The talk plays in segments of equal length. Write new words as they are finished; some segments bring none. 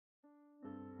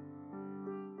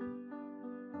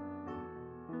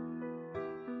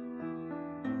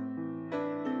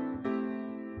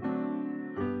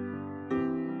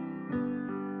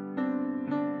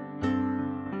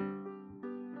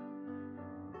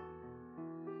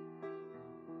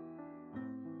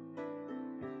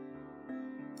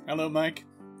Hello, Mike.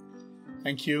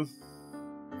 Thank you.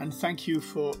 And thank you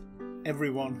for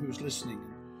everyone who's listening.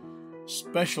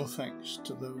 Special thanks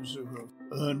to those who have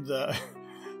earned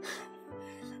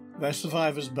their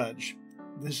survivor's badge.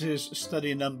 This is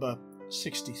study number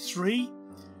 63,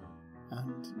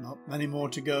 and not many more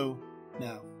to go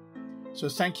now. So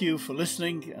thank you for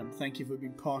listening, and thank you for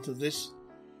being part of this.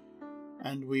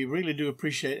 And we really do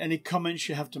appreciate any comments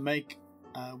you have to make.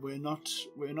 We're not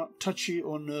touchy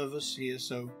or nervous here,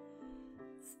 so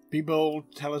be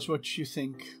bold, tell us what you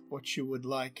think, what you would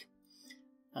like,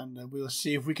 and we'll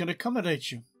see if we can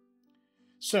accommodate you.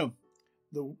 So,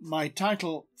 my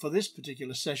title for this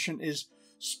particular session is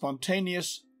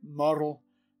Spontaneous Moral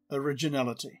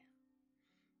Originality.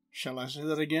 Shall I say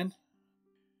that again?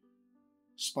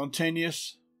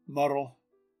 Spontaneous Moral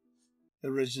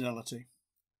Originality.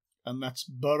 And that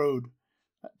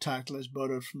title is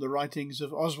borrowed from the writings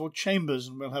of Oswald Chambers,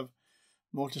 and we'll have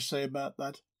more to say about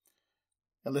that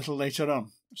a little later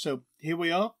on. So here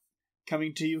we are,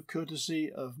 coming to you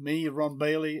courtesy of me, Ron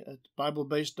Bailey, at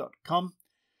BibleBase.com,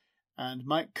 and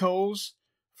Mike Coles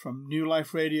from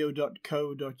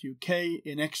newliferadio.co.uk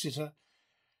in Exeter.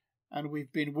 And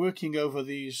we've been working over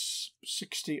these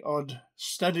 60-odd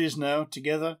studies now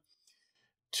together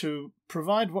to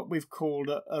provide what we've called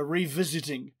a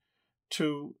revisiting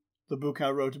to the book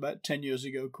I wrote about 10 years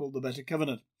ago called The Better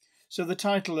Covenant. So the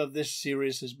title of this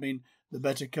series has been The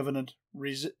Better Covenant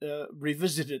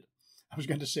Revisited. I was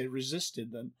going to say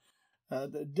resisted then.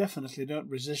 Definitely don't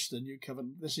resist the new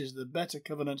covenant. This is The Better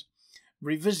Covenant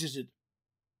Revisited.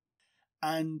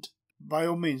 And by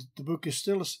all means, the book is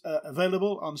still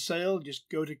available on sale. Just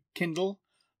go to Kindle,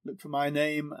 look for my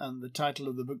name and the title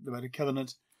of the book, The Better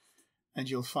Covenant, and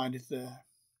you'll find it there.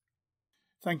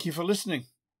 Thank you for listening.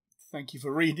 Thank you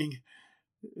for reading.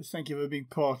 Thank you for being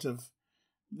part of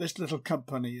this little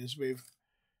company as we've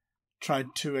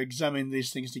tried to examine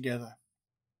these things together.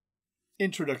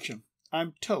 Introduction.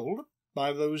 I'm told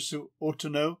by those who ought to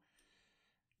know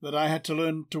that I had to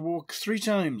learn to walk 3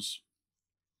 times.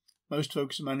 Most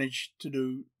folks manage to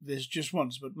do this just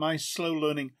once, but my slow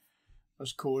learning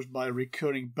was caused by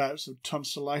recurring bouts of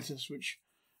tonsillitis, which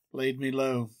laid me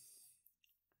low.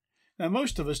 Now,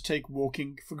 most of us take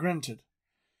walking for granted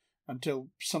until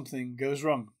something goes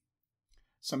wrong.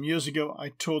 Some years ago, I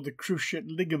tore the cruciate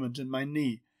ligament in my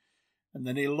knee, and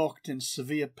then he locked in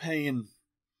severe pain.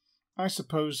 I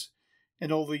suppose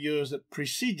in all the years that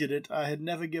preceded it, I had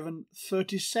never given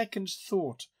 30 seconds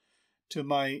thought to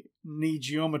my knee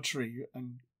geometry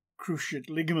and cruciate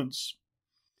ligaments.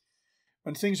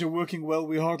 When things are working well,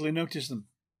 we hardly notice them.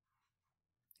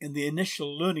 In the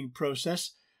initial learning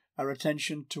process, our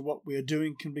attention to what we are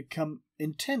doing can become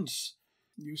intense.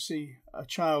 You see a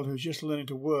child who's just learning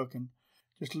to work and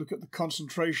just look at the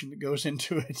concentration that goes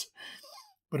into it.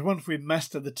 But once we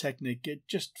master the technique, it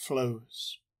just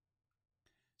flows.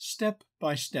 Step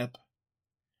by step.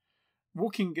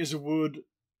 Walking is a word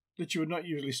that you would not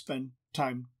usually spend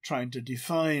time trying to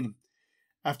define.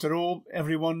 After all,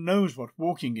 everyone knows what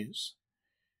walking is.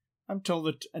 I'm told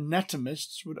that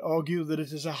anatomists would argue that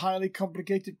it is a highly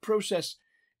complicated process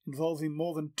involving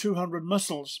more than 200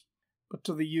 muscles. But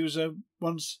to the user,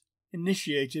 once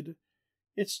initiated,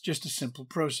 it's just a simple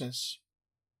process.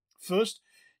 First,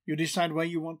 you decide where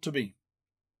you want to be.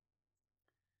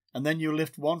 And then you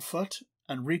lift one foot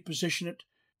and reposition it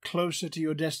closer to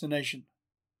your destination.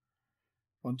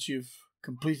 Once you've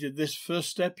completed this first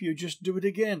step, you just do it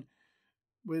again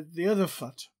with the other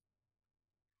foot.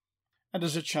 And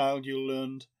as a child, you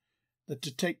learned that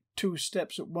to take 2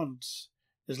 steps at once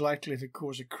is likely to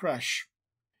cause a crash.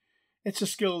 It's a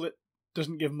skill that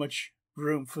doesn't give much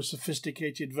room for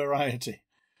sophisticated variety.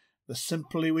 The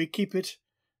simpler we keep it,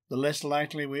 the less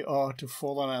likely we are to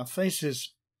fall on our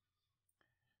faces.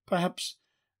 Perhaps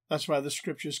that's why the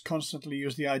scriptures constantly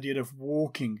use the idea of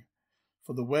walking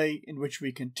for the way in which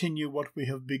we continue what we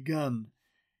have begun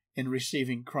in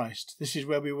receiving Christ. This is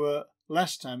where we were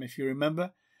last time, if you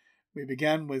remember. We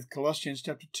began with Colossians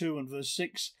chapter 2 and verse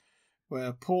 6,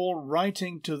 where Paul,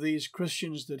 writing to these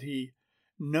Christians that he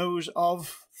knows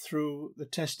of through the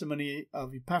testimony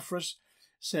of Epaphras,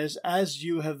 says, "As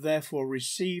you have therefore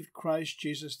received Christ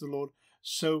Jesus the Lord,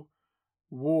 so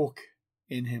walk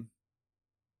in him."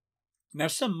 Now,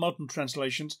 some modern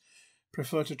translations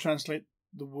prefer to translate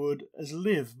the word as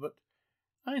live, but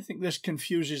I think this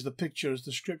confuses the picture, as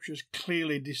the scriptures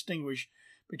clearly distinguish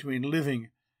between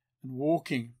living and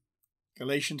walking.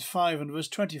 Galatians 5 and verse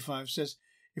 25 says,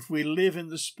 "If we live in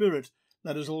the Spirit,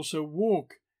 let us also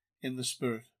walk in the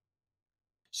Spirit."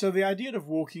 So the idea of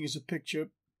walking as a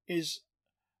picture is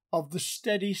of the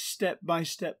steady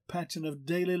step-by-step pattern of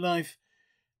daily life.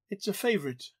 It's a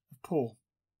favourite of Paul.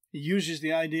 He uses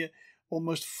the idea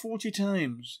almost 40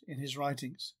 times in his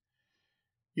writings.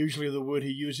 Usually the word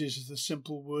he uses is the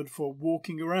simple word for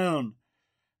walking around,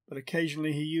 but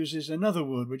occasionally he uses another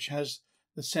word which has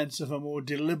the sense of a more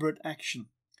deliberate action.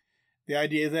 The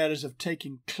idea there is of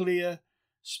taking clear,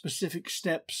 specific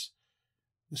steps,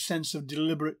 the sense of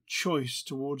deliberate choice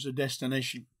towards a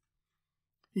destination.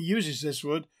 He uses this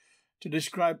word to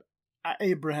describe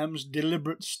Abraham's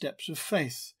deliberate steps of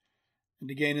faith. And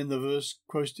again in the verse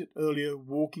quoted earlier,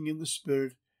 walking in the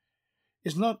Spirit,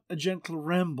 is not a gentle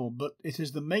ramble, but it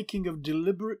is the making of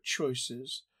deliberate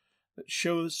choices that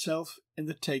show itself in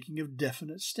the taking of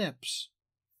definite steps.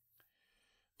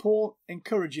 Paul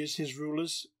encourages his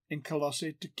rulers in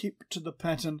Colossae to keep to the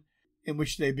pattern in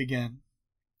which they began.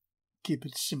 Keep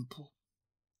it simple.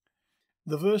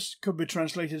 The verse could be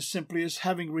translated simply as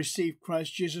having received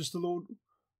Christ Jesus the Lord,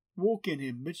 walk in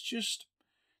him. It's just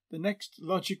the next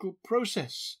logical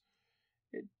process.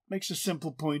 It makes a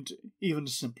simple point even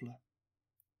simpler.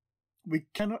 We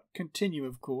cannot continue,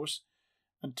 of course,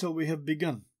 until we have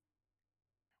begun.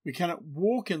 We cannot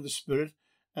walk in the Spirit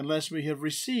unless we have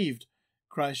received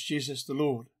Christ Jesus the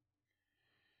Lord.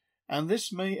 And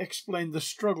this may explain the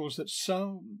struggles that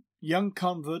some young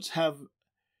converts have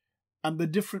and the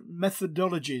different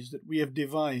methodologies that we have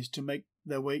devised to make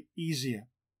their way easier.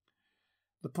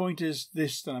 The point is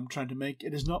this that I'm trying to make.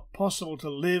 It is not possible to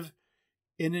live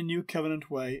in a new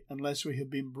covenant way unless we have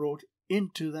been brought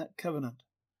into that covenant.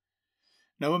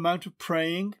 No amount of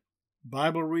praying,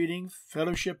 Bible reading,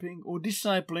 fellowshipping, or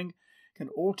discipling can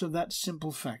alter that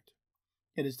simple fact.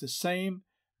 It is the same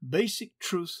basic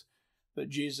truth that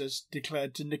Jesus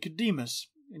declared to Nicodemus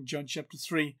in John chapter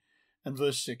 3 and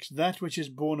verse 6. That which is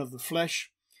born of the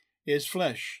flesh is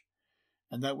flesh,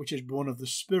 and that which is born of the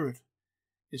Spirit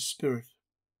is spirit.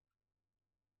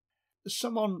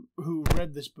 Someone who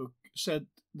read this book said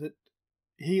that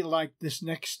he liked this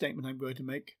next statement I'm going to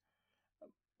make,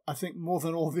 I think, more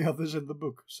than all the others in the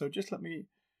book. So just let me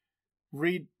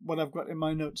read what I've got in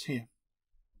my notes here.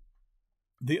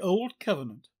 The old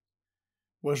covenant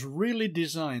was really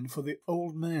designed for the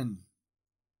old man,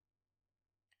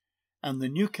 and the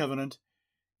new covenant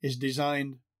is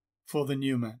designed for the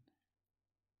new man.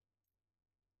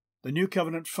 The new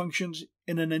covenant functions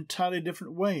in an entirely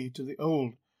different way to the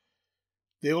old.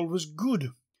 The old was good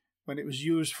when it was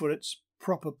used for its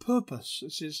proper purpose.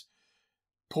 This is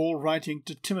Paul writing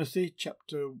to Timothy,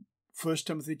 1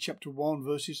 Timothy chapter 1,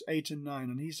 verses 8 and 9,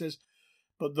 and he says,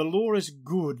 "But the law is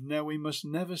good." Now we must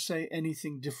never say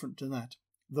anything different to that.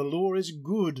 The law is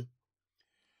good.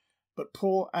 But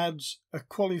Paul adds a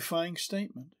qualifying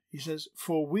statement. He says,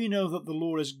 "For we know that the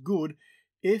law is good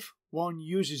if one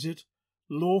uses it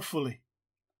lawfully,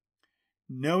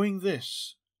 knowing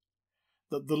this,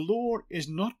 that the law is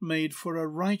not made for a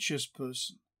righteous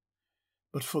person,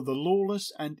 but for the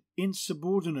lawless and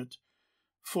insubordinate,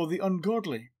 for the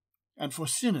ungodly and for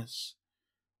sinners,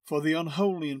 for the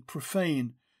unholy and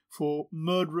profane, for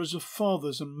murderers of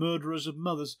fathers and murderers of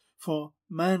mothers, for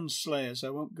manslayers." I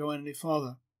won't go any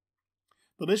farther.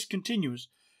 The list continues,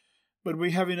 but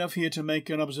we have enough here to make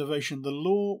an observation. The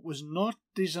law was not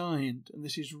designed, and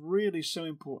this is really so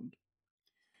important,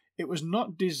 it was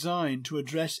not designed to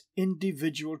address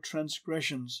individual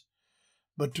transgressions,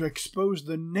 but to expose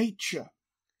the nature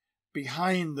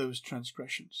behind those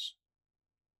transgressions.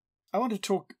 I want to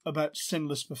talk about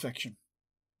sinless perfection.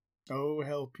 Oh,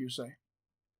 help, you say.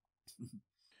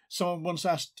 Someone once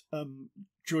asked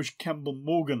George Campbell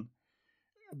Morgan,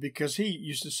 because he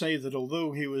used to say that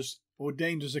although he was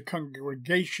ordained as a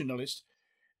Congregationalist,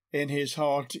 in his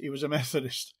heart he was a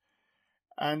Methodist.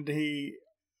 And he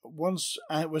once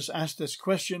was asked this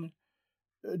question,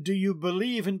 "Do you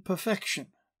believe in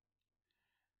perfection?"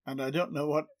 And I don't know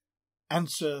what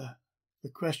answer the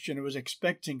questioner was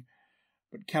expecting,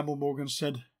 but Campbell Morgan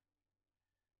said,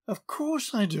 "Of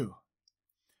course I do.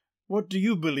 What do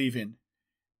you believe in?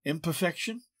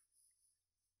 Imperfection?"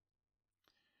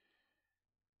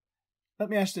 Let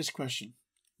me ask this question.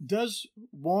 Does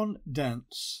one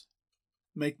dance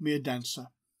make me a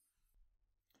dancer?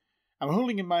 I'm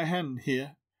holding in my hand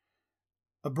here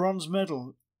a bronze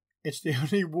medal. It's the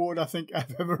only award I think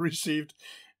I've ever received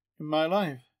in my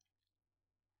life.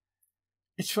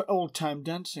 It's for old-time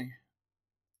dancing,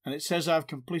 and it says I've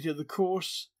completed the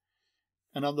course,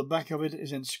 and on the back of it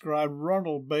is inscribed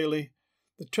Ronald Bailey,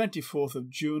 the 24th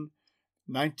of June,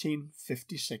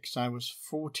 1956. I was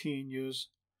 14 years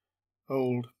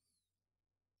old.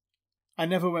 I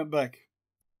never went back.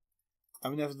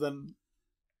 I've never done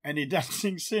any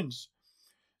dancing since.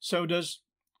 So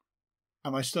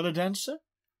am I still a dancer?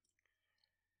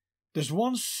 Does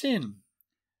one sin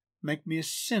make me a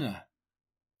sinner?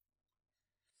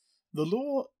 The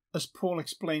law, as Paul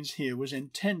explains here, was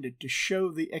intended to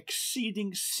show the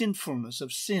exceeding sinfulness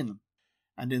of sin,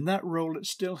 and in that role it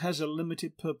still has a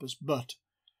limited purpose, but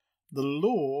the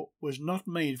law was not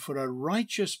made for a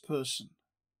righteous person.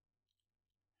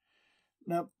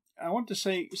 Now, I want to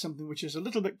say something which is a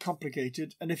little bit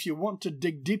complicated, and if you want to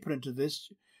dig deeper into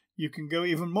this, you can go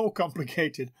even more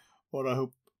complicated, or I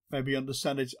hope maybe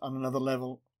understand it on another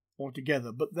level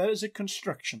altogether. But there is a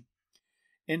construction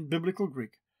in biblical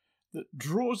Greek that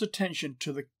draws attention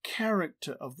to the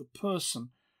character of the person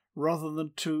rather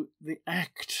than to the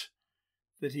act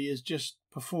that he has just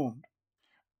performed.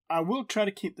 I will try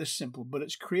to keep this simple, but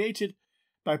it's created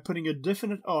by putting a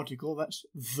definite article, that's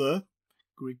the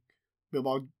Greek.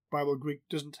 Bible Greek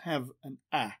doesn't have an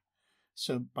a.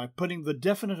 So by putting the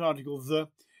definite article the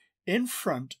in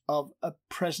front of a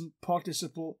present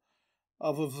participle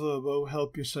of a verb, oh,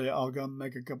 help you say, I'll go and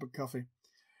make a cup of coffee.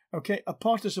 Okay, a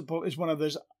participle is one of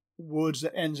those words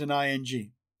that ends in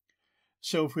ing.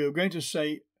 So if we were going to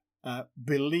say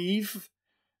believe,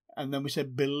 and then we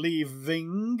said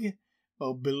believing,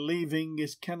 well, believing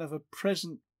is kind of a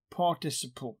present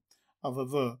participle of a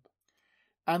verb.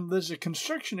 And there's a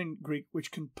construction in Greek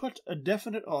which can put a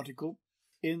definite article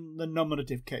in the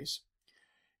nominative case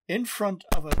in front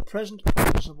of a present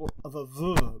participle of a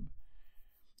verb.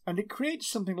 And it creates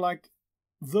something like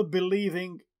the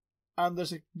believing, and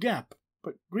there's a gap.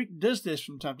 But Greek does this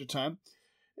from time to time.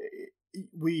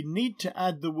 We need to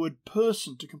add the word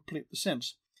person to complete the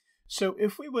sense. So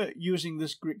if we were using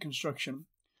this Greek construction,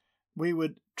 we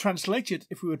would translate it,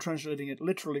 if we were translating it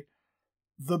literally,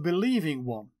 the believing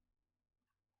one.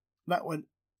 That would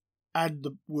add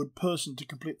the word person to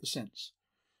complete the sense.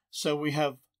 So we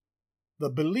have the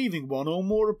believing one, or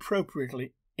more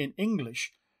appropriately in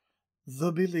English,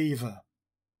 the believer.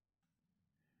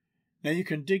 Now you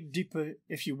can dig deeper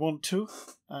if you want to,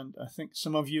 and I think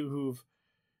some of you who've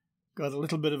got a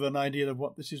little bit of an idea of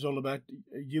what this is all about,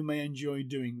 you may enjoy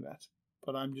doing that,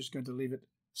 but I'm just going to leave it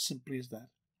simply as that.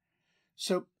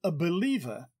 So a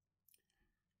believer,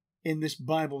 in this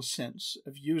Bible sense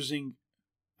of using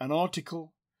an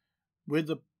article with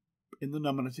in the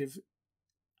nominative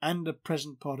and a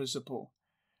present participle,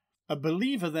 a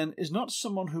believer then is not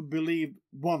someone who believed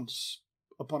once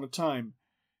upon a time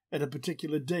at a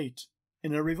particular date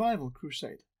in a revival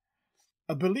crusade.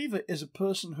 A believer is a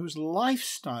person whose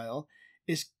lifestyle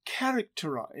is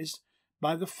characterized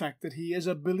by the fact that he is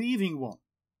a believing one.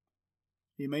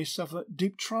 He may suffer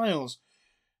deep trials,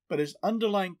 but his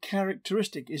underlying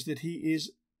characteristic is that he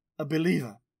is a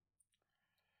believer.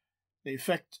 The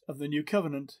effect of the new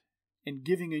covenant in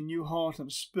giving a new heart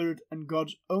and spirit and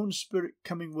God's own spirit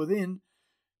coming within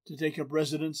to take up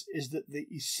residence is that the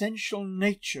essential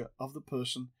nature of the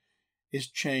person is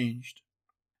changed.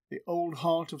 The old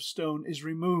heart of stone is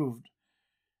removed,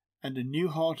 and a new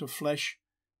heart of flesh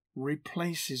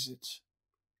replaces it.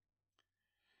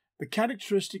 The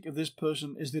characteristic of this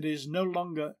person is that he is no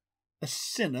longer a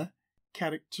sinner,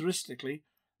 characteristically,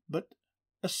 but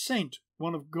a saint,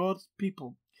 one of God's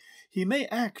people. He may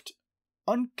act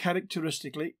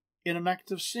uncharacteristically in an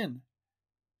act of sin,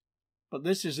 but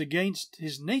this is against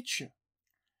his nature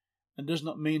and does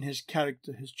not mean his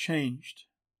character has changed.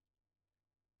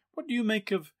 What do you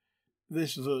make of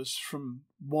this verse from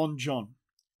 1 John?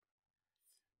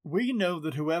 We know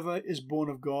that whoever is born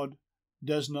of God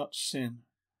does not sin.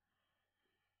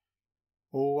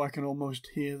 Oh, I can almost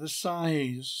hear the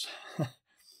sighs.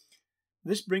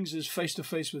 This brings us face to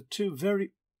face with two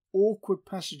very awkward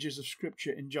passages of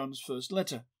Scripture in John's first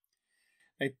letter.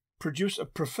 They produce a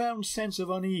profound sense of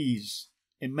unease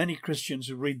in many Christians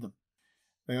who read them.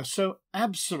 They are so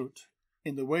absolute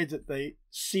in the way that they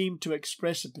seem to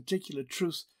express a particular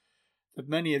truth that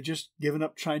many have just given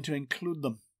up trying to include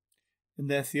them in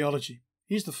their theology.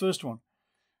 Here's the first one.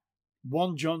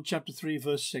 1 John chapter 3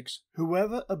 verse 6.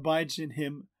 Whoever abides in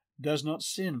him does not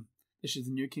sin. This is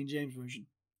the New King James Version.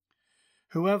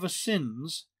 Whoever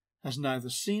sins has neither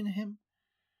seen him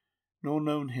nor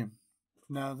known him.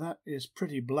 Now that is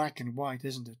pretty black and white,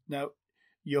 isn't it? Now,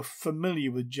 you're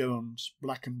familiar with John's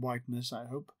black and whiteness, I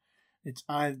hope.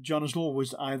 John is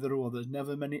always either or. There's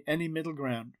never any middle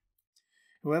ground.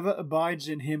 Whoever abides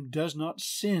in him does not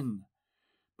sin,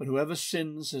 but whoever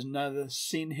sins has neither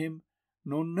seen him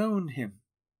nor known him.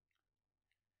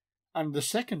 And the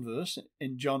second verse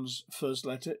in John's first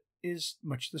letter is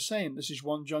much the same. This is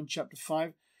 1 John chapter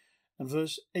 5 and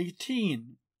verse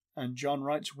 18. And John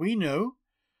writes, we know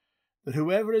that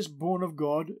whoever is born of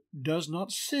God does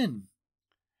not sin,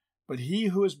 but he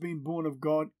who has been born of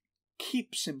God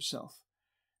keeps himself,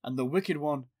 and the wicked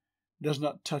one does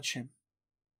not touch him.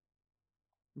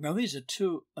 Now these are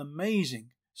two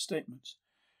amazing statements.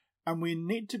 And we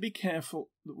need to be careful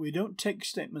that we don't take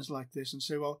statements like this and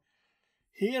say, well,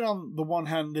 here on the one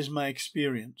hand is my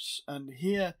experience, and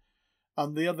here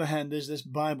on the other hand is this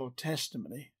Bible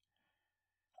testimony.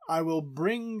 I will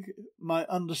bring my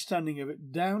understanding of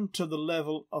it down to the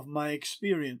level of my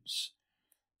experience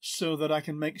so that I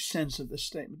can make sense of this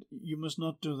statement. You must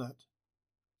not do that.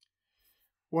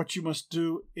 What you must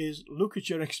do is look at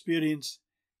your experience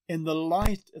in the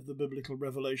light of the biblical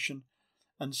revelation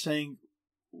and saying,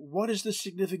 what is the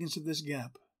significance of this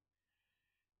gap?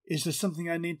 Is there something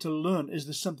I need to learn? Is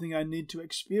there something I need to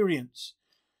experience?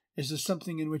 Is there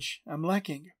something in which I'm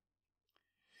lacking?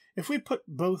 If we put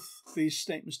both these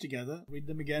statements together, read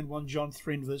them again, 1 John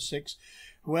 3 and verse 6,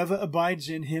 whoever abides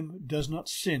in him does not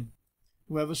sin.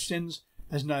 Whoever sins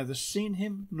has neither seen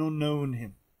him nor known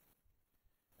him.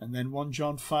 And then 1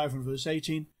 John 5 and verse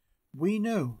 18, we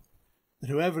know that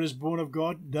whoever is born of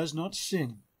God does not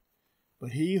sin,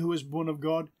 but he who is born of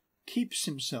God keeps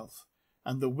himself,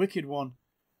 and the wicked one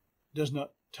does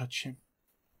not touch him.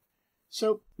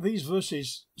 So these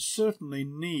verses certainly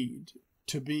need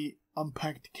to be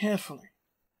unpacked carefully,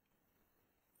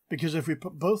 because if we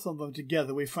put both of them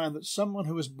together, we find that someone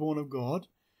who is born of God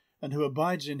and who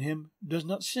abides in him does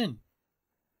not sin.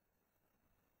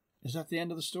 Is that the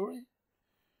end of the story?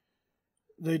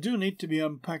 They do need to be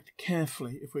unpacked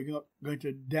carefully if we're not going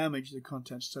to damage the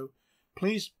content. So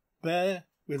please bear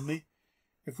with me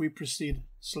if we proceed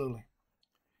slowly.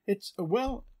 It's a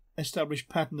well-established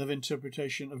pattern of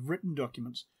interpretation of written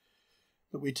documents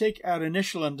that we take our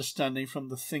initial understanding from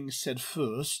the things said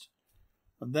first,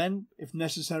 and then, if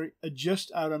necessary,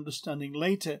 adjust our understanding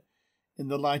later in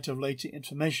the light of later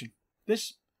information.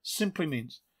 This simply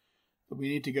means that we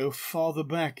need to go farther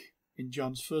back in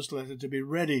John's first letter to be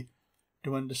ready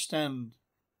to understand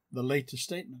the later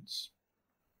statements.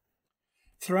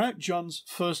 Throughout John's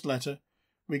first letter,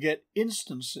 we get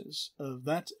instances of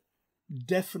that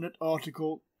definite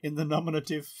article in the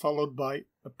nominative followed by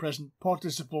a present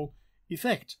participle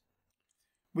effect.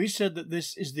 We said that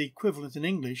this is the equivalent in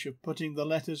English of putting the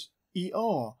letters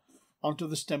ER onto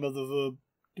the stem of the verb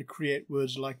to create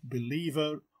words like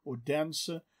believer or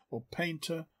dancer or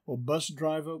painter or bus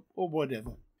driver or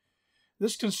whatever.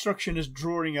 This construction is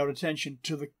drawing our attention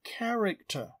to the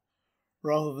character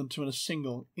rather than to a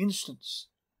single instance.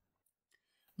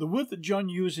 The word that John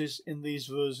uses in these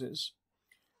verses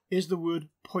is the word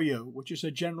poio, which is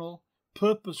a general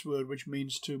purpose word which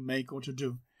means to make or to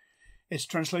do. It's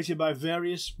translated by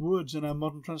various words in our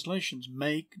modern translations: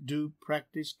 make, do,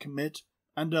 practice, commit,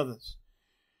 and others.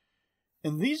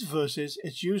 In these verses,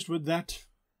 it's used with that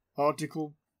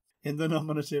article in the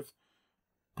nominative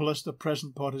plus the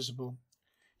present participle.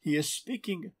 He is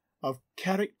speaking of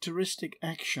characteristic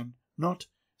action, not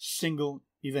single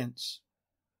events.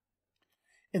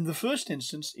 In the first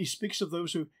instance, he speaks of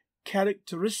those who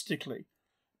characteristically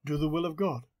do the will of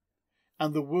God,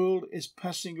 and the world is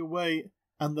passing away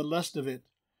and the lust of it.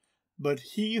 But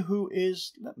he who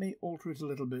is, let me alter it a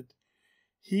little bit,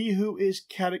 he who is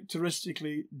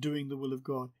characteristically doing the will of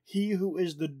God, he who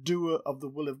is the doer of the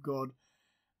will of God,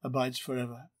 abides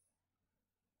forever.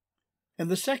 In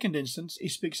the second instance, he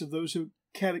speaks of those who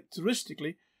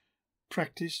characteristically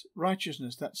practice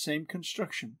righteousness, that same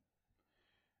construction.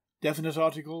 Definite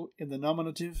article in the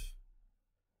nominative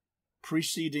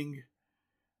preceding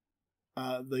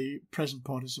the present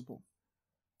participle.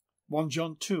 1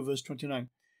 John 2 verse 29.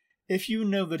 If you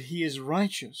know that he is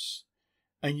righteous,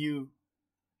 and you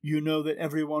know that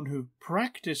everyone who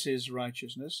practices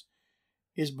righteousness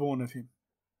is born of him.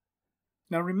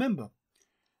 Now remember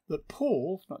that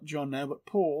Paul, not John now, but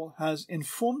Paul has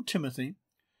informed Timothy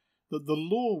that the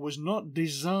law was not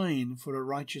designed for a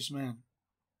righteous man.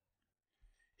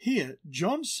 Here,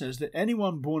 John says that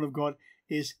anyone born of God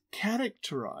is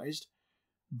characterized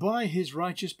by his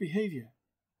righteous behavior.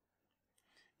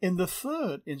 In the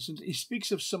third instance, he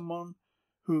speaks of someone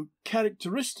who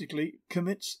characteristically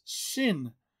commits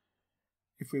sin.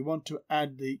 If we want to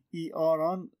add the ER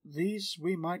on, these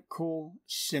we might call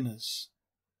sinners.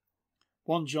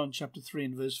 1 John chapter 3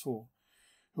 and verse 4.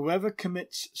 Whoever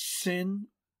commits sin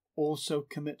also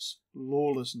commits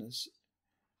lawlessness.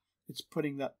 It's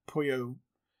putting that poieo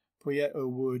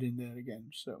word in there again.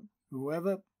 So,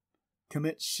 whoever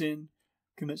commits sin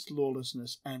commits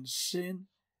lawlessness, and sin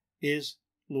is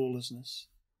lawlessness.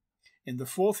 In the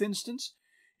fourth instance,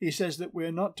 he says that we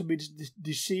are not to be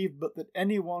deceived, but that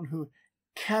anyone who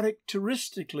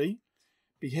characteristically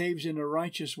behaves in a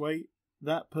righteous way,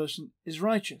 that person is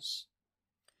righteous.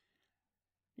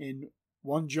 In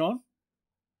 1 John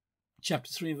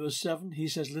chapter 3 verse 7, he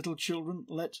says, little children,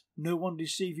 let no one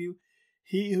deceive you.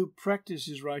 He who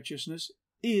practices righteousness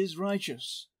is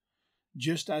righteous,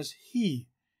 just as he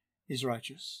is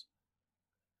righteous.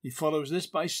 He follows this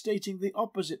by stating the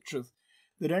opposite truth,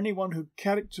 that anyone who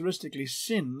characteristically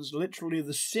sins, literally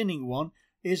the sinning one,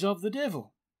 is of the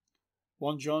devil.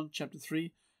 1 John chapter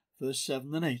 3, verse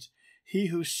 7 and 8. He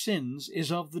who sins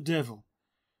is of the devil,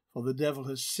 for the devil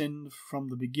has sinned from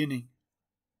the beginning.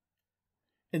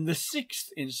 In the sixth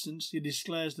instance, he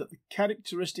declares that the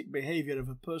characteristic behavior of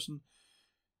a person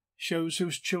shows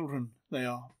whose children they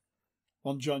are.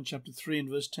 1 John chapter 3 and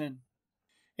verse 10.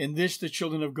 In this the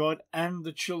children of God and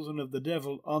the children of the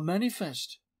devil are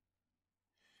manifest.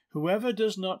 Whoever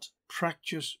does not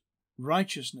practice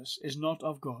righteousness is not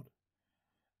of God,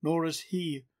 nor is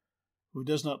he who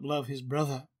does not love his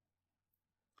brother.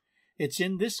 It's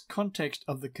in this context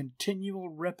of the continual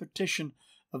repetition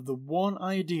of the one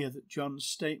idea that John's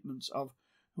statements of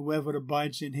whoever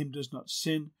abides in him does not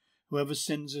sin, whoever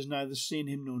sins has neither seen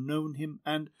him nor known him,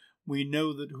 and we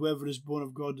know that whoever is born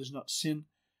of God does not sin,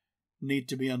 need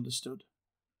to be understood.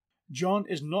 John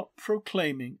is not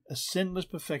proclaiming a sinless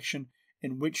perfection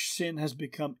in which sin has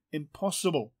become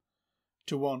impossible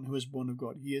to one who is born of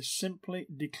God. He is simply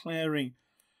declaring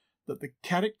that the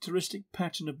characteristic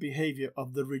pattern of behavior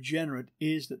of the regenerate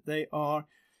is that they are,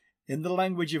 in the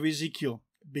language of Ezekiel,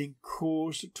 being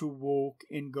caused to walk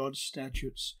in God's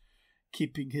statutes,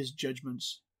 keeping his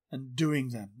judgments and doing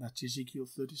them. That's Ezekiel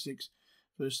 36,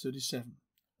 verse 37.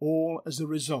 All as a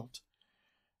result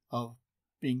of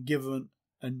being given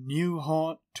a new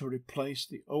heart to replace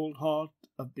the old heart,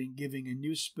 of being given a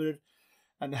new spirit,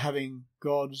 and having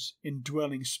God's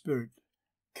indwelling spirit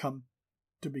come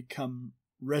to become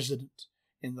resident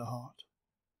in the heart.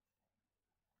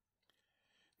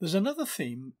 There's another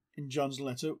theme in John's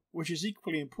letter which is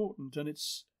equally important, and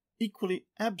it's equally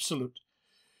absolute.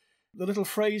 The little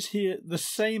phrase here, the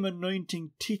same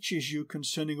anointing teaches you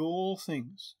concerning all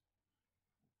things.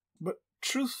 But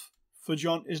truth for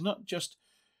John is not just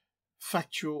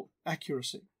factual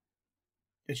accuracy.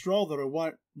 It's rather a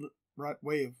right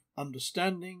way of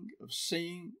understanding, of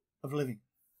seeing, of living.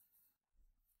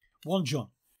 1 John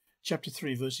chapter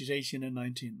 3, verses 18 and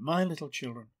 19. My little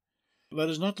children, let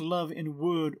us not love in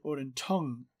word or in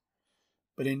tongue,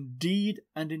 but in deed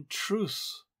and in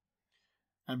truth.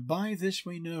 And by this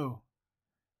we know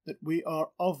that we are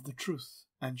of the truth,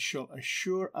 and shall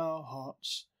assure our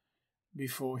hearts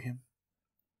before him.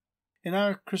 In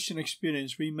our Christian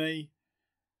experience, we may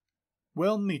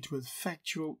well meet with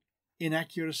factual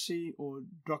inaccuracy or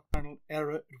doctrinal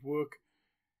error at work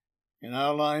in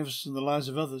our lives and the lives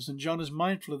of others, and John is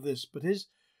mindful of this, but his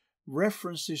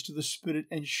references to the Spirit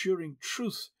ensuring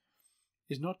truth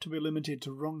is not to be limited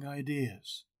to wrong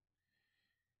ideas.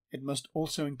 It must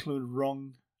also include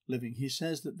wrong living. He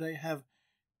says that they have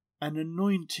an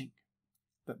anointing,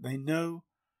 that they know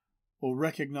or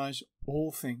recognize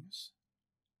all things.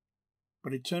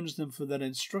 But he turns them for that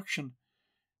instruction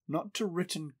not to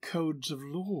written codes of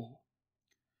law,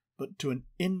 but to an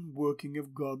inworking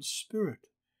of God's Spirit,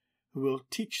 who will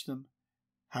teach them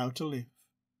how to live.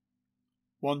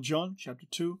 1 John chapter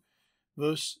 2,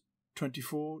 verse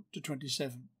 24 to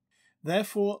 27.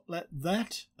 Therefore let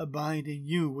that abide in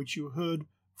you which you heard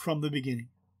from the beginning.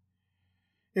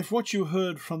 If what you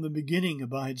heard from the beginning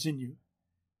abides in you,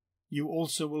 you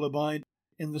also will abide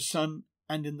in the Son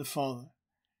and in the Father.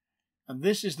 And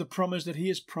this is the promise that he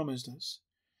has promised us,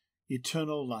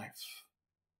 eternal life.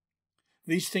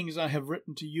 These things I have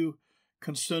written to you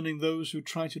concerning those who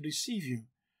try to deceive you.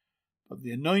 But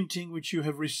the anointing which you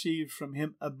have received from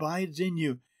him abides in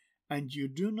you, and you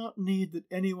do not need that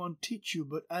anyone teach you,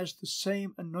 but as the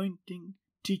same anointing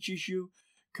teaches you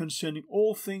concerning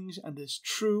all things, and is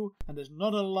true, and is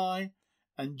not a lie,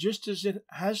 and just as it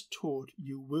has taught,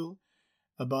 you will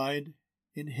abide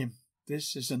in him.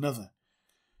 This is another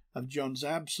of John's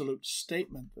absolute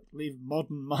statement that leave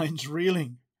modern minds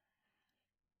reeling.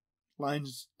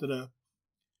 Lines that are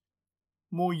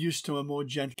more used to a more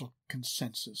gentle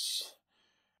consensus.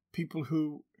 People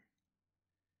who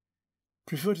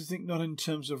prefer to think not in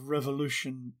terms of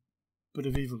revolution, but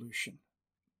of evolution.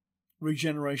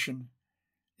 Regeneration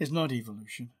is not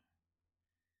evolution.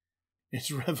 It's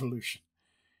revolution.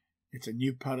 It's a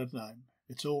new paradigm.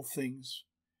 It's all things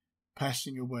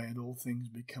passing away and all things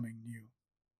becoming new.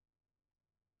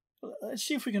 Let's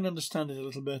see if we can understand it a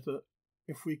little better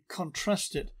if we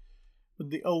contrast it with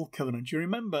the Old Covenant. You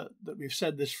remember that we've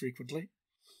said this frequently,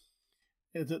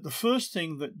 that the first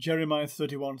thing that Jeremiah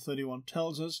 31:31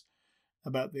 tells us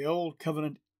about the Old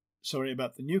Covenant,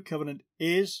 about the New Covenant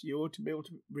is, you ought to be able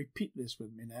to repeat this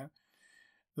with me now.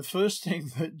 The first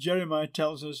thing that Jeremiah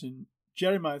tells us in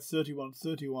Jeremiah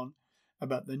 31:31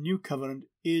 about the New Covenant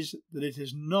is that it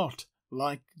is not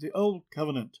like the Old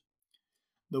Covenant.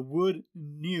 the word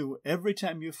new, every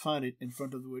time you find it in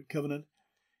front of the word covenant,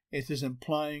 it is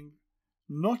implying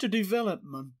not a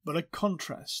development, but a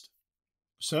contrast.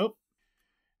 So,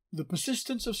 the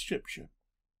persistence of Scripture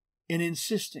in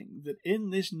insisting that in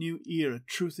this new era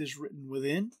truth is written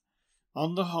within,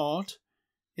 on the heart,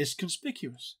 is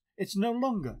conspicuous. It's no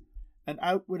longer an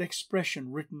outward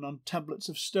expression written on tablets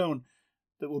of stone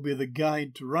that will be the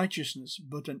guide to righteousness,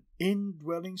 but an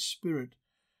indwelling Spirit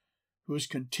whose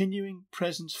continuing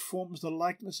presence forms the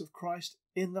likeness of Christ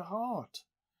in the heart.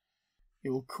 It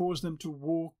will cause them to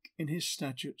walk in his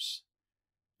statutes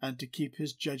and to keep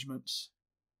his judgments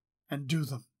and do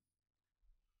them.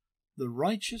 The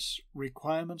righteous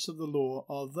requirements of the law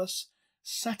are thus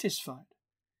satisfied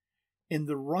in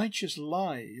the righteous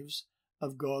lives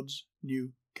of God's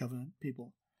new covenant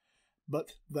people.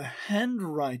 But the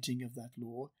handwriting of that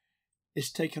law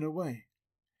is taken away.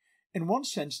 In one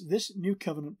sense, this new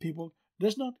covenant people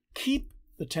does not keep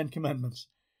the Ten Commandments.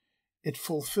 It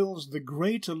fulfills the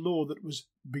greater law that was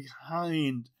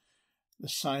behind the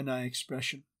Sinai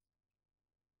expression.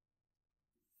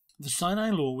 The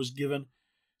Sinai law was given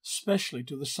specially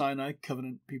to the Sinai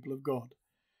covenant people of God,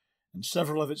 and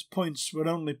several of its points were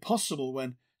only possible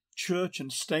when church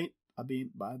and state,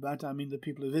 by that I mean the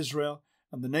people of Israel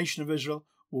and the nation of Israel,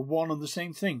 were one and the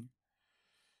same thing.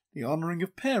 The honouring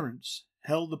of parents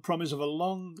held the promise of a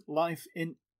long life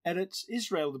in Eretz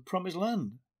Israel, the promised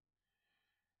land.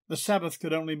 The Sabbath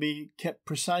could only be kept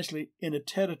precisely in a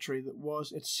territory that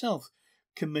was itself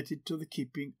committed to the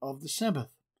keeping of the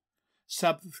Sabbath.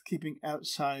 Sabbath keeping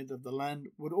outside of the land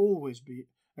would always be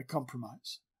a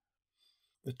compromise.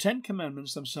 The Ten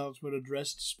Commandments themselves were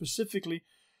addressed specifically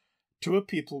to a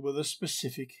people with a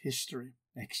specific history.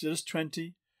 Exodus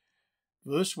 20,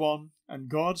 verse 1, "And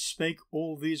God spake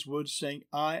all these words, saying,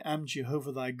 I am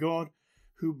Jehovah thy God,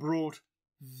 who brought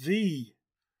thee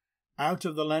out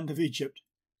of the land of Egypt,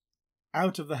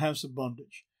 out of the house of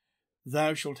bondage.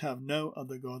 Thou shalt have no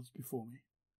other gods before me."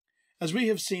 As we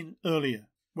have seen earlier,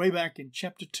 way back in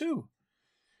chapter 2,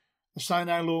 the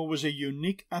Sinai law was a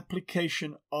unique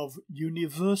application of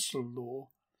universal law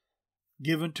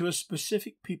given to a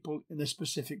specific people in a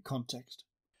specific context.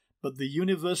 But the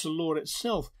universal law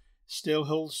itself still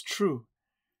holds true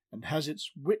and has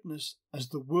its witness as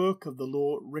the work of the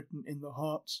law written in the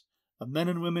hearts of men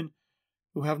and women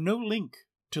who have no link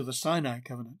to the Sinai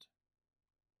covenant.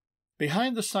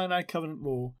 Behind the Sinai covenant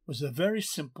law was a very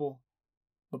simple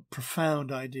but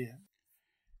profound idea.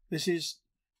 This is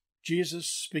Jesus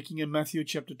speaking in Matthew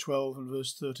chapter 12 and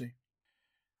verse 30.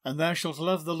 "And thou shalt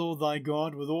love the Lord thy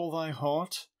God with all thy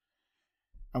heart,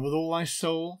 and with all thy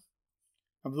soul,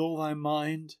 and with all thy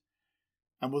mind,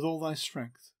 and with all thy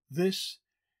strength. This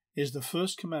is the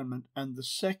first commandment, and the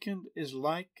second is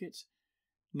like it,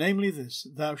 namely this,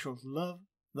 thou shalt love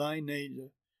thy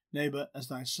neighbour as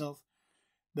thyself.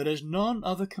 There is none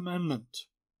other commandment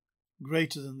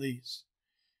greater than these."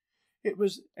 It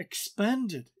was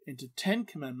expanded into 10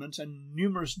 commandments and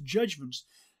numerous judgments,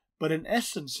 but in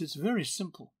essence it's very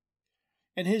simple.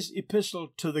 In his epistle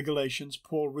to the Galatians,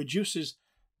 Paul reduces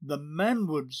the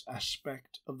manward's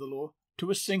aspect of the law to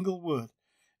a single word.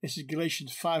 This is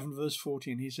Galatians 5 and verse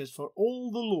 14. He says, "For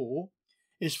all the law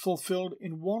is fulfilled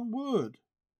in one word.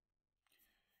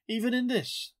 Even in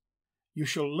this, you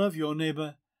shall love your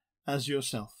neighbour as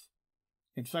yourself."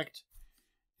 In fact,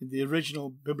 in the original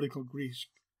biblical Greek,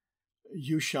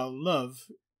 "you shall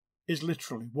love" is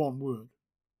literally one word.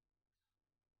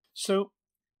 So,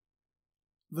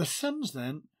 the sons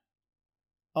then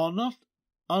are not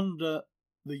under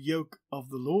the yoke of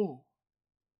the law.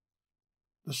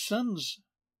 The sons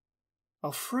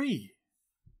are free.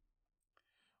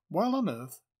 While on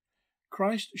earth,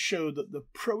 Christ showed that the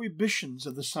prohibitions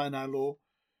of the Sinai law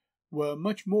were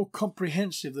much more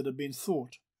comprehensive than had been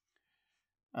thought,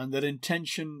 and their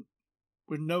intention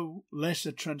was no less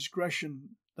a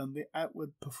transgression than the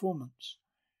outward performance.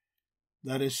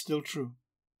 That is still true.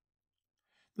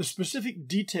 The specific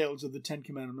details of the Ten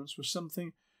Commandments were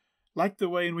something like the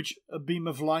way in which a beam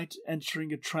of light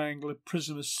entering a triangular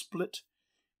prism is split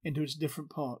into its different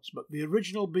parts, but the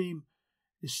original beam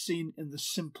is seen in the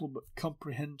simple but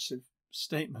comprehensive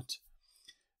statement,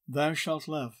 "Thou shalt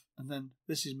love." And then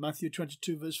this is Matthew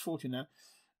 22 verse 40 now,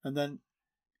 and then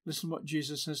listen what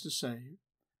Jesus has to say.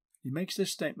 He makes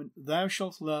this statement, "Thou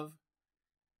shalt love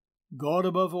God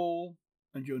above all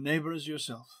and your neighbour as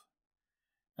yourself."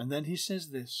 And then he says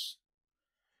this.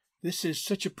 This is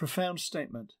such a profound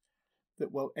statement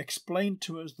that will explain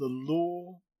to us the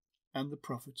law and the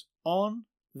prophets. On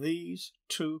these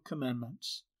 2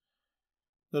 commandments,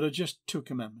 there are just 2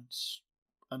 commandments,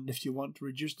 and if you want to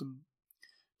reduce them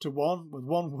to one with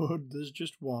one word, there's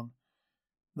just one.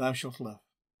 thou shalt love.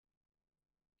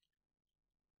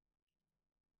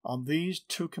 On these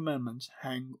two commandments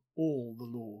hang all the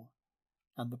law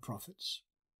and the prophets.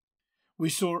 We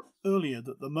saw earlier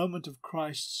that the moment of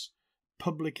Christ's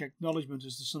public acknowledgement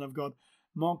as the Son of God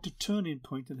marked a turning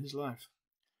point in his life.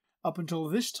 Up until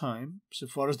this time, so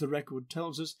far as the record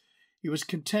tells us, he was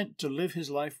content to live his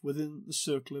life within the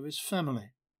circle of his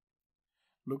family.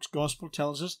 Luke's Gospel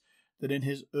tells us that in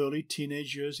his early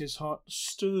teenage years his heart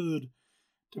stirred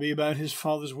to be about his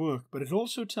Father's work, but it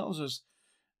also tells us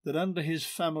that under his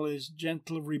family's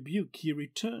gentle rebuke he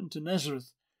returned to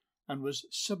Nazareth and was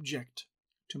subject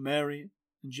to Mary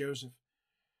and Joseph.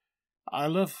 I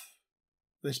love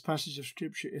this passage of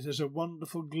Scripture. It is a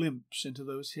wonderful glimpse into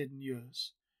those hidden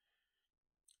years.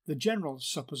 The general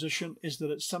supposition is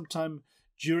that at some time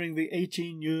during the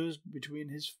 18 years between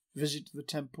his visit to the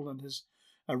temple and his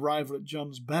arrival at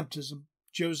John's baptism,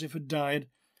 Joseph had died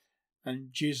and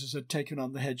Jesus had taken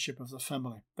on the headship of the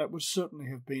family. That would certainly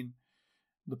have been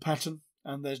the pattern,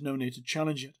 and there's no need to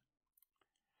challenge it.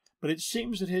 But it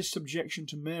seems that his subjection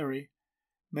to Mary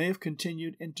may have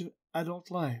continued into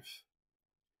adult life.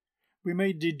 We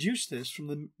may deduce this from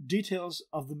the details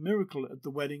of the miracle at the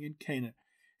wedding in Cana.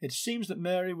 It seems that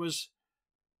Mary was,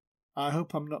 I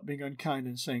hope I'm not being unkind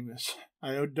in saying this,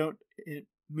 I don't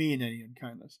mean any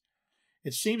unkindness.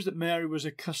 It seems that Mary was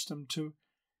accustomed to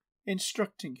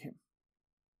instructing him,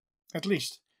 at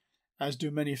least as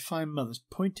do many fine mothers,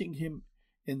 pointing him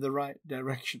in the right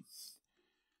direction.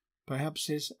 Perhaps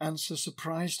his answer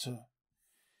surprised her.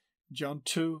 John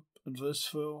 2 and verse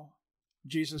 4,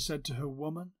 Jesus said to her,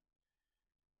 "Woman,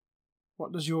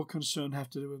 what does your concern have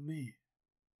to do with me?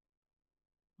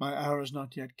 My hour has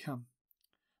not yet come."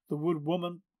 The word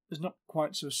woman is not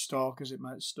quite so stark as it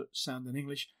might sound in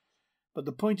English, but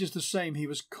the point is the same. He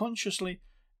was consciously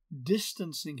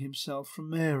distancing himself from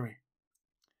Mary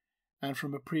and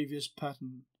from a previous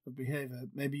pattern of behavior.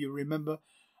 Maybe you remember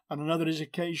on another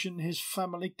occasion his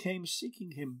family came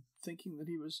seeking him, thinking that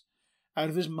he was out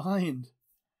of his mind.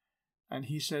 And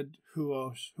he said,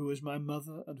 Who is my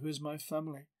mother and who is my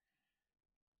family?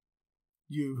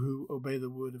 You who obey the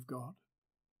word of God.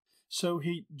 So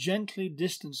he gently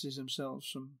distances himself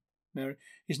from Mary.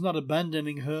 He's not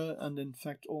abandoning her, and in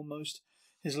fact almost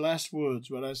his last words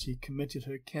were as he committed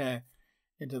her care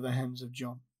into the hands of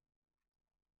John.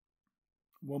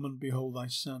 "Woman, behold thy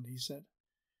son," he said.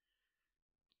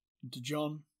 And to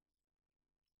John,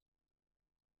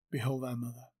 "Behold thy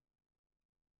mother."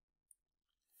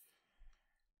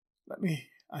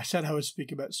 I said I would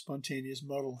speak about spontaneous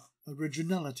moral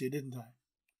originality, didn't I?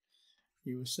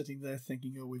 You were sitting there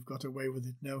thinking, oh, we've got away with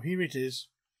it. No, here it is.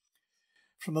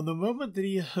 From the moment that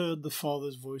he heard the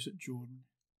Father's voice at Jordan,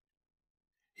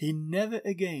 he never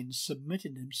again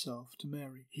submitted himself to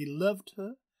Mary. He loved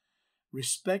her,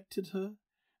 respected her,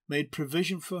 made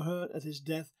provision for her at his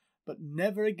death, but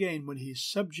never again would he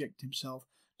subject himself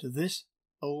to this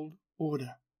old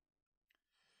order.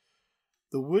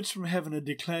 The words from heaven had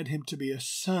declared him to be a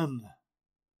son,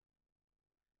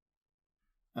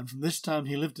 and from this time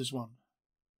he lived as one.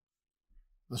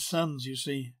 The sons, you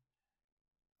see,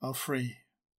 are free.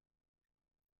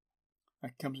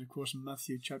 That comes, of course, in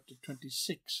Matthew chapter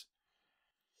 26.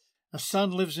 A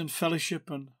son lives in fellowship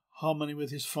and harmony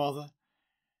with his father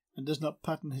and does not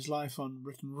pattern his life on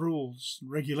written rules and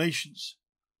regulations.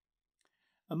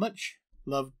 A much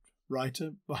loved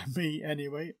writer, by me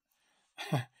anyway,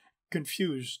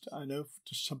 confused, I know,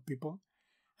 to some people,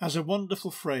 has a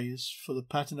wonderful phrase for the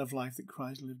pattern of life that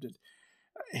Christ lived it.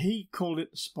 He called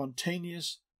it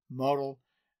spontaneous moral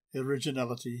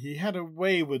originality. He had a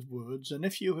way with words, and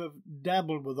if you have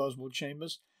dabbled with Oswald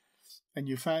Chambers and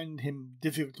you find him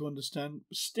difficult to understand,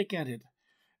 stick at it.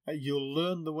 You'll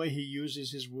learn the way he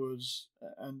uses his words,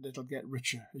 and it'll get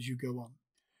richer as you go on.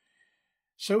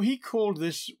 So he called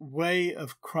this way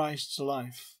of Christ's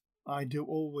life, I do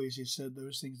always, he said,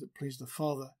 those things that please the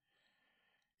Father.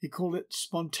 He called it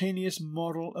spontaneous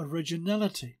moral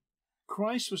originality.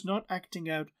 Christ was not acting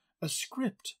out a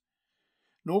script,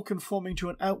 nor conforming to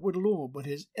an outward law, but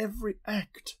his every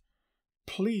act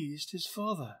pleased his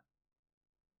Father.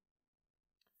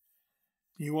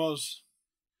 He was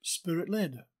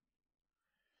Spirit-led.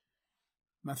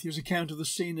 Matthew's account of the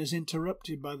scene is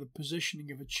interrupted by the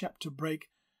positioning of a chapter break,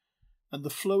 and the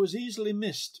flow is easily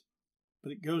missed.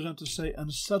 But it goes on to say,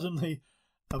 and suddenly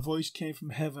a voice came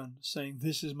from heaven, saying,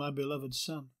 "This is my beloved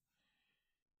Son,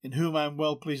 in whom I am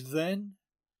well pleased." Then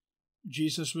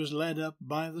Jesus was led up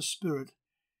by the Spirit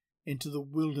into the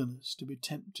wilderness to be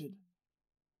tempted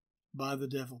by the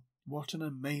devil. What an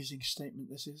amazing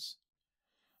statement this is.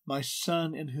 My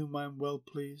Son, in whom I am well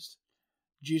pleased.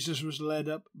 Jesus was led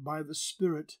up by the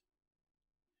Spirit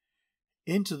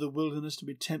into the wilderness to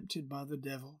be tempted by the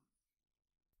devil.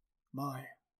 My,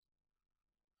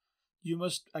 you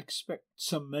must expect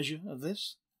some measure of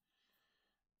this.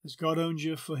 As God owns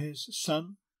you for his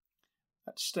Son,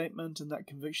 that statement and that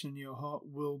conviction in your heart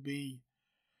will be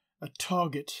a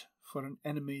target for an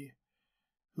enemy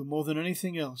who more than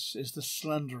anything else is the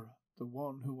slanderer, the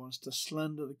one who wants to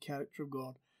slander the character of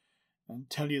God and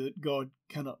tell you that God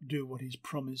cannot do what he's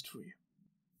promised for you.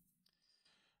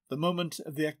 The moment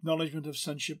of the acknowledgement of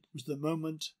sonship was the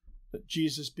moment that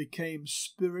Jesus became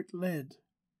Spirit-led,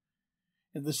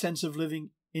 in the sense of living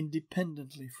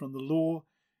independently from the law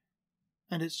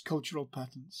and its cultural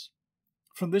patterns.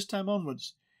 From this time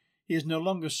onwards, he is no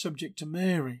longer subject to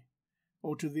Mary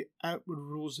or to the outward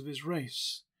rules of his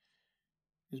race.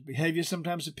 His behaviour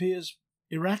sometimes appears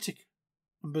erratic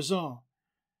and bizarre.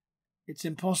 It's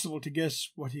impossible to guess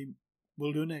what he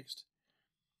will do next.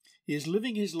 He is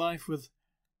living his life with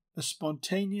a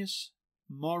spontaneous,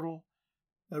 moral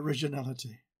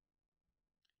originality.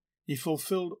 He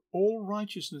fulfilled all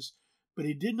righteousness, but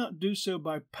he did not do so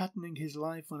by patterning his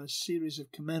life on a series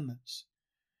of commandments.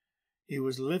 He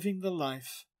was living the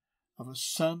life of a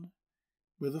son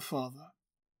with a father.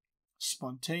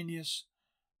 Spontaneous,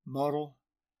 moral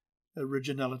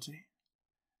originality.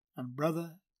 And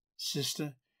brother,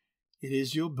 sister, it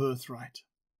is your birthright.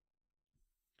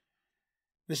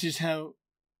 This is how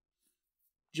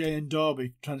J. N.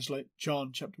 Darby translate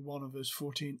John chapter 1 and verse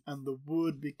 14. And the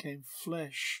Word became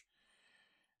flesh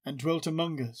and dwelt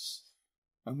among us,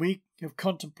 and we have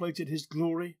contemplated his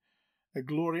glory, a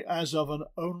glory as of an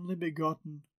only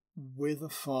begotten with a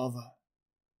Father.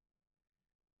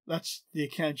 That's the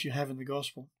account you have in the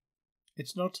Gospel.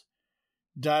 It's not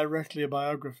directly a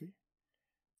biography.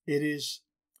 It is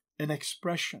an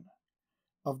expression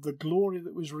of the glory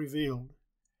that was revealed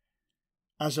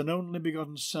as an only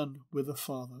begotten Son with a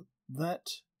Father. That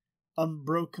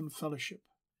unbroken fellowship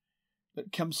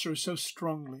that comes through so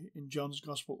strongly in John's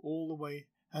Gospel all the way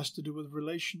has to do with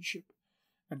relationship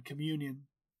and communion.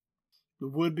 The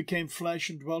Word became flesh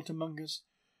and dwelt among us,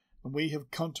 and we have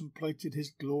contemplated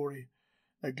his glory,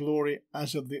 a glory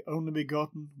as of the only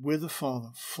begotten with the Father,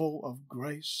 full of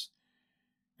grace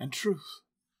and truth.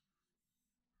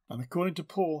 And according to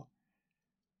Paul,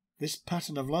 this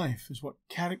pattern of life is what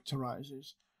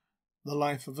characterizes the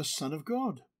life of a son of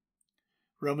God.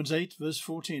 Romans 8, verse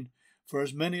 14, for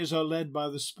as many as are led by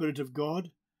the Spirit of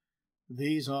God,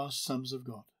 these are sons of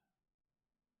God.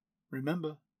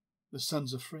 Remember, the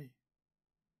sons are free.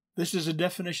 This is a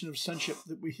definition of sonship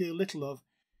that we hear little of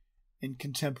in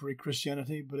contemporary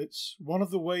Christianity, but it's one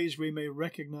of the ways we may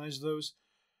recognize those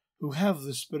who have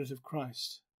the Spirit of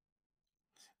Christ.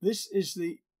 This is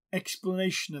the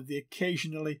explanation of the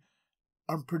occasionally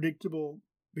unpredictable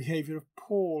behavior of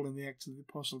Paul in the Acts of the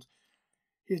Apostles.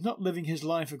 He is not living his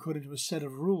life according to a set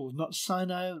of rules, not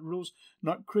Sinai rules,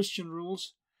 not Christian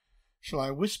rules. Shall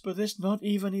I whisper this? Not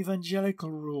even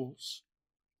evangelical rules.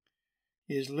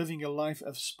 He is living a life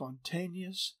of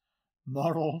spontaneous,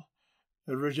 moral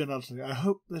originality. I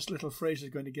hope this little phrase is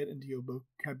going to get into your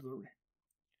vocabulary.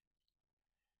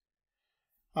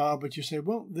 But you say,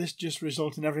 won't this just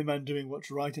result in every man doing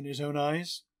what's right in his own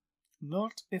eyes?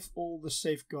 Not if all the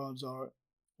safeguards are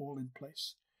all in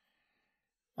place.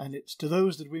 And it's to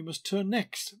those that we must turn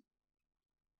next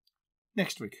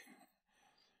week.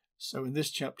 So in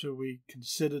this chapter we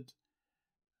considered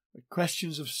the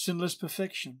questions of sinless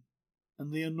perfection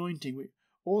and the anointing. We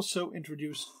also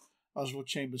introduced Oswald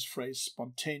Chambers' phrase,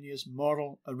 spontaneous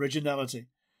moral originality.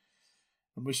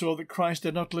 And we saw that Christ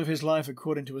did not live his life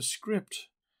according to a script,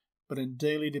 but in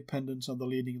daily dependence on the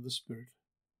leading of the Spirit.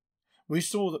 We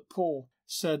saw that Paul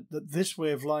said that this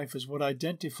way of life is what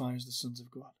identifies the sons of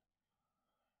God.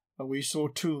 And we saw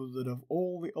too that of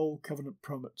all the Old Covenant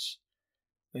prophets,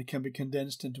 they can be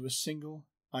condensed into a single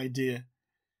idea,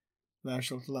 thou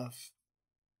shalt love.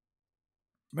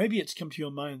 Maybe it's come to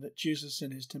your mind that Jesus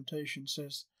in his temptation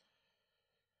says,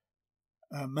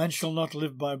 man shall not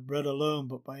live by bread alone,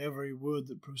 but by every word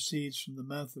that proceeds from the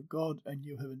mouth of God, and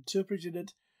you have interpreted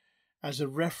it as a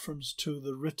reference to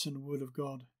the written word of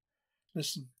God.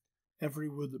 Listen, every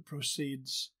word that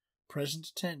proceeds,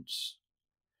 present tense,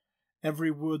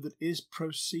 every word that is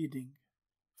proceeding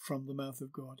from the mouth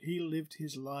of God. He lived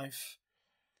his life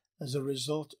as a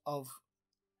result of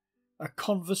a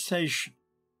conversation,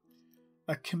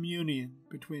 a communion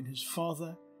between his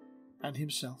Father and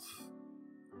himself.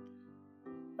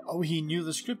 Oh, he knew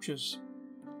the Scriptures,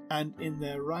 and in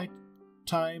their right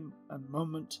time and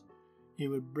moment he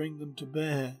would bring them to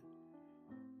bear.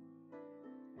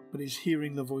 But he's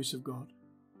hearing the voice of God.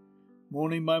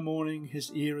 Morning by morning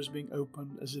his ear is being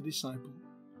opened as a disciple,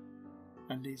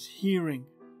 and he's hearing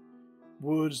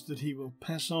words that he will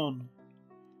pass on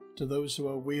to those who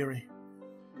are weary.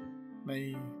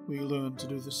 May we learn to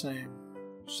do the same.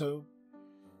 So,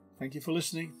 thank you for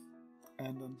listening,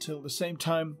 and until the same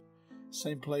time,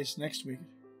 same place next week,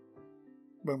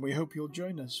 when we hope you'll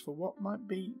join us for what might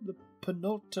be the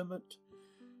penultimate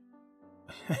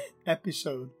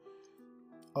episode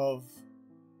of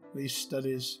these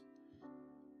studies,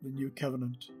 the New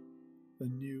Covenant,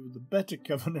 the Better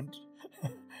Covenant.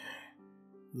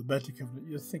 The Better Covenant.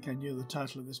 You'd think I knew the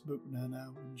title of this book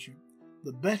now, wouldn't you?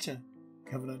 The Better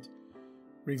Covenant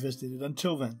Revisited.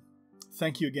 Until then,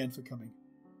 thank you again for coming.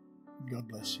 God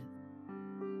bless you.